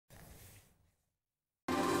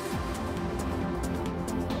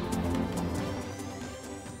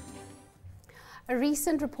A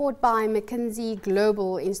recent report by McKinsey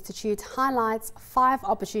Global Institute highlights 5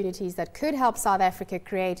 opportunities that could help South Africa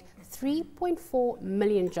create 3.4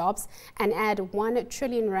 million jobs and add 1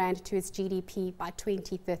 trillion rand to its GDP by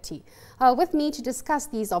 2030. With me to discuss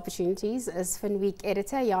these opportunities is Finweek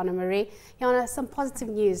editor Jana Marais. Jana, some positive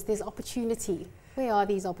news. There's opportunity. Where are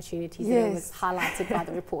these opportunities that was highlighted by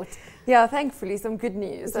the report? Yeah, thankfully some good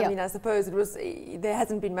news. Yeah. I mean, I suppose there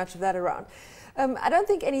hasn't been much of that around. I don't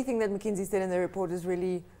think anything that McKinsey said in the report is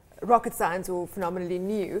really rocket science or phenomenally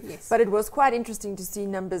new, but it was quite interesting to see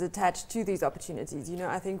numbers attached to these opportunities. You know,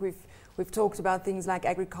 I think we've talked about things like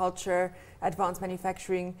agriculture, advanced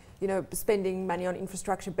manufacturing, you know, spending money on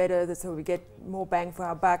infrastructure better so we get more bang for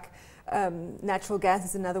our buck. Natural gas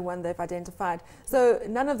is another one they've identified. So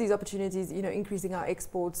none of these opportunities, you know, increasing our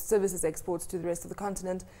exports, services exports to the rest of the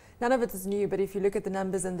continent, none of it is new. But if you look at the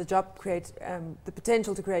numbers and the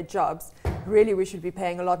potential to create jobs, really we should be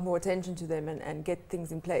paying a lot more attention to them and get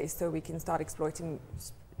things in place so we can start exploiting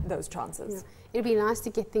those chances. Yeah. It'd be nice to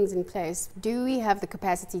get things in place. Do we have the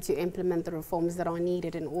capacity to implement the reforms that are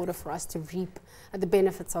needed in order for us to reap the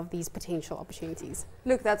benefits of these potential opportunities?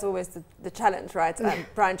 Look, that's always the challenge, right?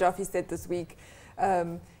 Brian Joffe said this week,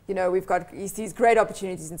 you know, he sees great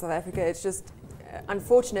opportunities in South Africa. It's just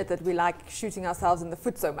unfortunate that we like shooting ourselves in the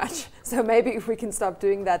foot so much. So maybe if we can stop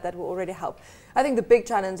doing that, that will already help. I think the big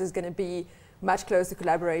challenge is going to be much closer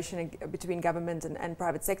collaboration between government and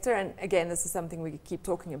private sector. And again, this is something we keep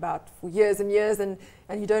talking about for years and years, and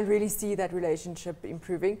you don't really see that relationship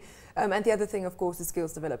improving. And the other thing, of course, is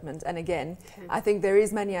skills development. And again, I think there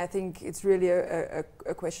is money. I think it's really a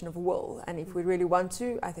question of will. And if we really want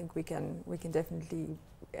to, I think we can definitely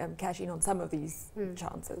cash in on some of these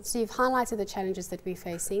chances. So you've highlighted the challenges that we're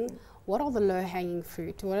facing. What are the low-hanging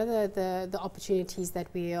fruit? What are the opportunities that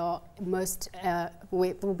we are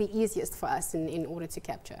will be easiest for us in order to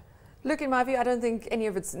capture? Look, in my view, I don't think any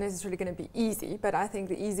of it's necessarily going to be easy, but I think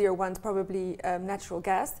the easier one's probably natural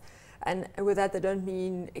gas. And with that, they don't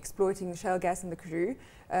mean exploiting shale gas in the Karoo.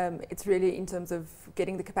 It's really in terms of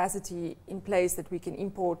getting the capacity in place that we can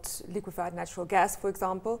import liquefied natural gas, for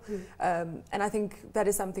example. And I think that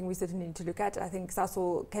is something we certainly need to look at. I think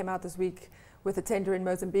Sasol came out this week with a tender in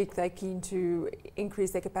Mozambique. They're keen to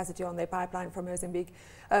increase their capacity on their pipeline from Mozambique.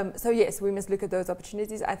 So yes, we must look at those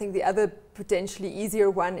opportunities. I think the other potentially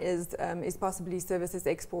easier one is possibly services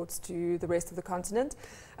exports to the rest of the continent.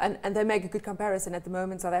 And they make a good comparison. At the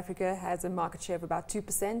moment, South Africa has a market share of about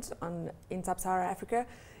 2% in sub-Saharan Africa.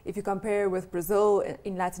 If you compare with Brazil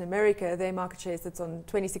in Latin America, their market share sits on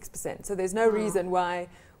 26%. So there's no reason why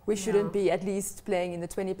we shouldn't be at least playing in the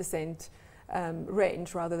 20%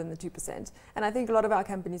 range rather than the 2%. And I think a lot of our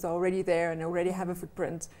companies are already there and already have a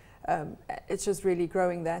footprint. It's just really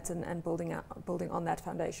growing that and building on that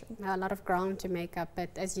foundation. A lot of ground to make up, but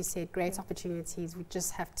as you said, great opportunities. We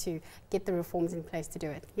just have to get the reforms in place to do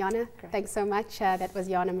it. Jana, thanks so much. That was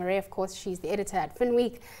Jana Marais. Of course, she's the editor at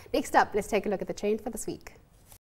Finweek. Next up, let's take a look at the trend for this week.